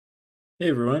Hey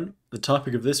everyone, the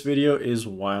topic of this video is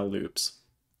while loops.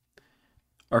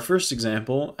 Our first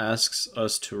example asks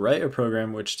us to write a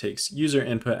program which takes user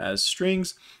input as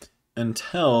strings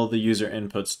until the user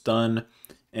input's done,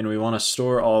 and we want to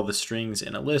store all the strings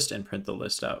in a list and print the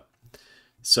list out.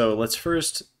 So let's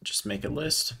first just make a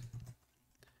list.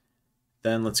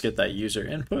 Then let's get that user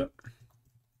input.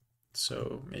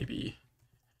 So maybe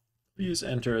please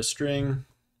enter a string.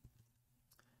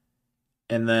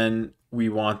 And then we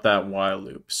want that while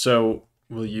loop. So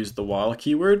we'll use the while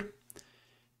keyword.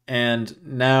 And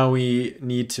now we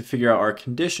need to figure out our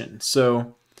condition.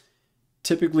 So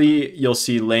typically you'll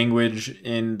see language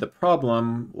in the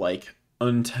problem like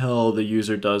until the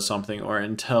user does something or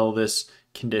until this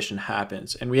condition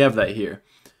happens. And we have that here.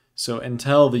 So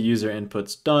until the user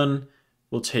input's done,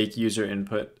 we'll take user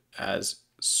input as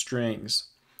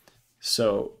strings.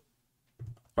 So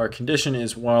our condition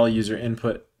is while user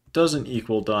input doesn't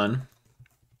equal done,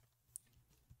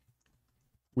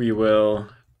 we will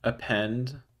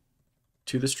append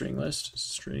to the string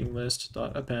list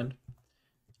dot append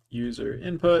user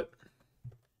input,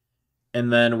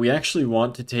 and then we actually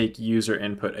want to take user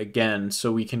input again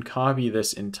so we can copy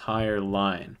this entire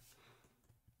line.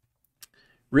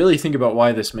 Really think about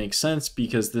why this makes sense,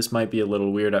 because this might be a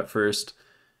little weird at first.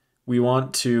 We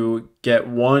want to get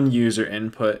one user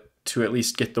input to at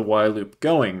least get the while loop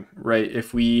going, right?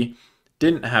 If we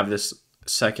didn't have this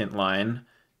second line,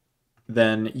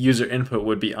 then user input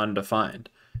would be undefined.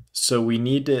 So we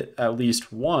need it at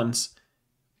least once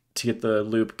to get the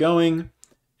loop going,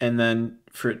 and then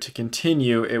for it to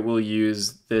continue, it will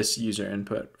use this user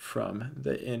input from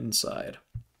the inside.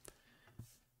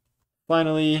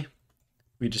 Finally,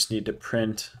 we just need to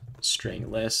print string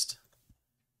list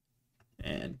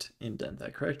and indent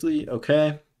that correctly.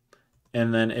 Okay.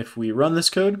 And then if we run this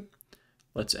code,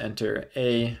 let's enter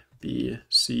A, B,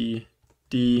 C,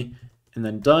 D, and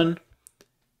then done,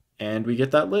 and we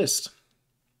get that list.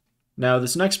 Now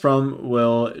this next problem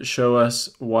will show us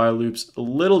while loops a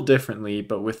little differently,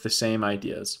 but with the same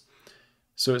ideas.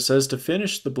 So it says to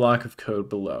finish the block of code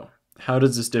below. How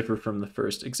does this differ from the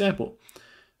first example?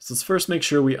 So let's first make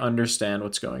sure we understand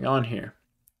what's going on here.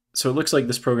 So it looks like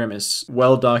this program is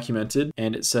well documented,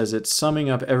 and it says it's summing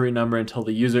up every number until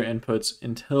the user inputs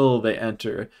until they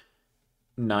enter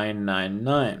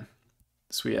 999.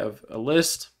 So we have a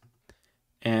list,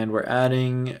 and we're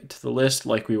adding to the list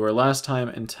like we were last time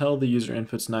until the user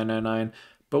inputs 999,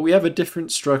 but we have a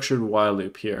different structured while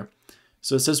loop here.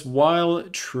 So it says while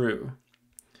true.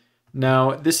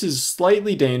 Now this is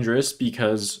slightly dangerous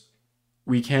because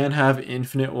we can have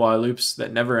infinite while loops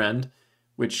that never end,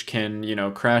 which can,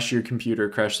 crash your computer,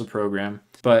 crash the program.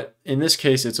 But in this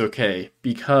case, it's okay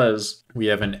because we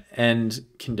have an end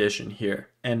condition here,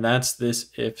 and that's this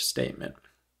if statement.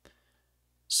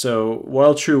 So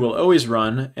while true will always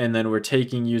run, and then we're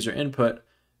taking user input,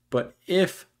 but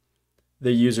if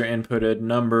the user inputted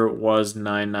number was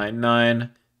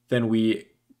 999, then we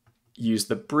use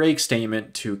the break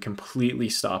statement to completely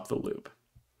stop the loop.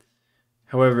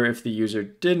 However, if the user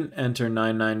didn't enter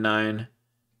 999,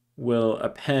 we'll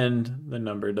append the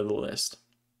number to the list.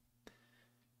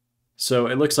 So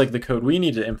it looks like the code we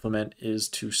need to implement is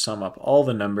to sum up all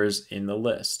the numbers in the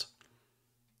list.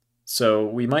 So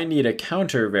we might need a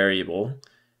counter variable,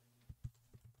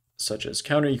 such as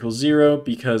counter equals 0,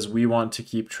 because we want to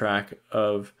keep track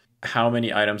of how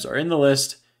many items are in the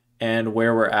list and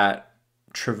where we're at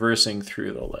traversing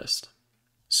through the list.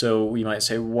 So we might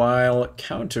say while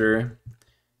counter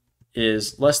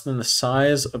is less than the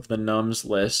size of the nums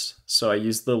list. So I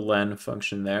use the len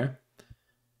function there.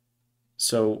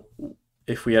 So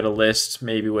if we had a list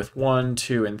maybe with 1,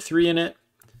 2, and 3 in it,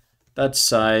 that's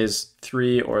size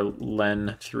 3 or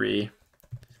len 3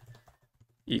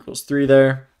 equals 3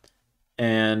 there.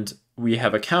 And we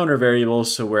have a counter variable,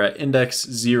 so we're at index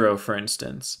 0, for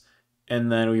instance.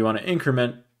 And then we want to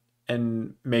increment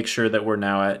and make sure that we're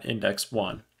now at index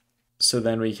 1. So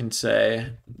then we can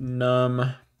say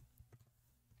num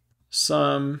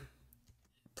sum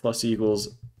plus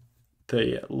equals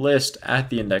the list at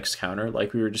the index counter,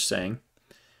 like we were just saying,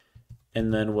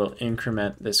 and then we'll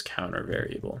increment this counter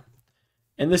variable.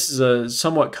 And this is a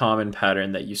somewhat common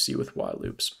pattern that you see with while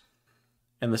loops.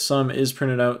 And the sum is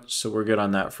printed out, so we're good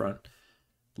on that front.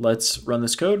 Let's run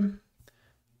this code.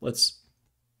 Let's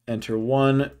enter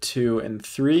 1, 2, and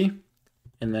 3,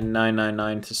 and then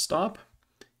 999 to stop.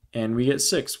 And we get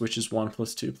 6, which is 1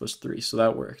 plus 2 plus 3, so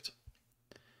that worked.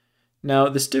 Now,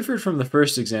 this differed from the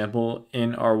first example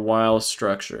in our while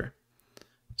structure.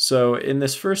 So in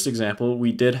this first example,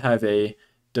 we did have a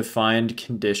defined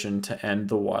condition to end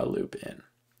the while loop in.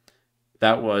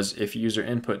 That was if user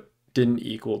input didn't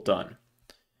equal done.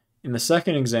 In the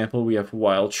second example, we have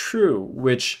while true,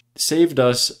 which saved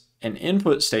us an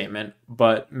input statement,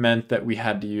 but meant that we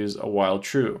had to use a while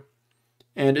true.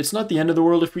 And it's not the end of the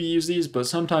world if we use these, but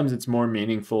sometimes it's more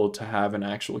meaningful to have an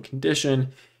actual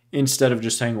condition instead of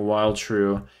just saying while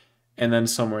true and then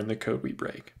somewhere in the code we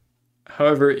break.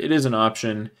 However, it is an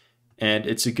option and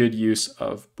it's a good use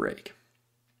of break.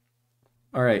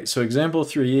 All right, so example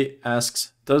 3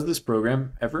 asks, does this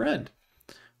program ever end?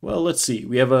 Well, let's see.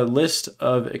 We have a list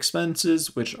of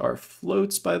expenses, which are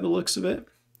floats by the looks of it.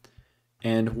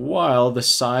 And while the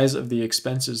size of the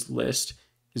expenses list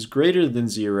is greater than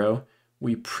 0,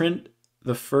 we print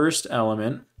the first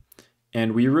element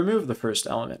and we remove the first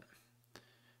element.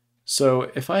 So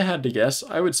if I had to guess,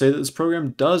 I would say that this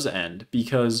program does end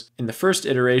because in the first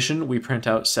iteration, we print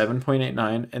out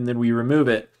 7.89 and then we remove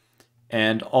it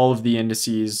and all of the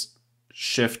indices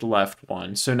shift left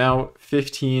 1. So now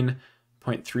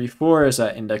 15.34 is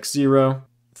at index 0,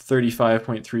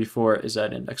 35.34 is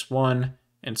at index 1,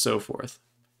 and so forth.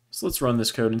 So let's run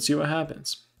this code and see what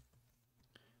happens.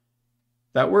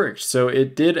 That worked. So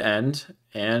it did end,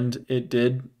 and it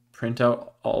did print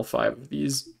out all 5 of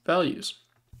these values.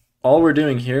 All we're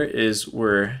doing here is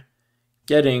we're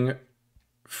getting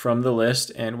from the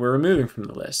list, and we're removing from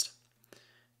the list.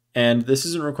 And this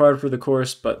isn't required for the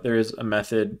course, but there is a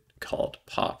method called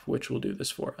pop, which will do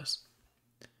this for us.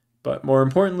 But more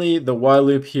importantly, the while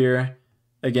loop here,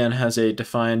 again, has a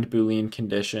defined Boolean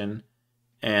condition,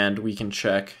 and we can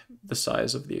check the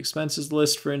size of the expenses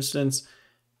list, for instance,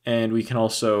 and we can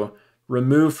also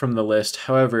remove from the list.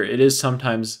 However, it is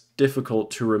sometimes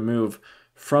difficult to remove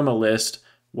from a list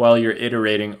while you're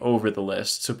iterating over the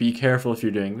list. So be careful if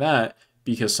you're doing that,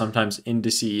 because sometimes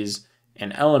indices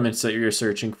and elements that you're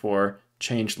searching for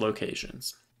change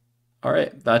locations. All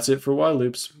right, that's it for while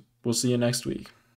loops. We'll see you next week.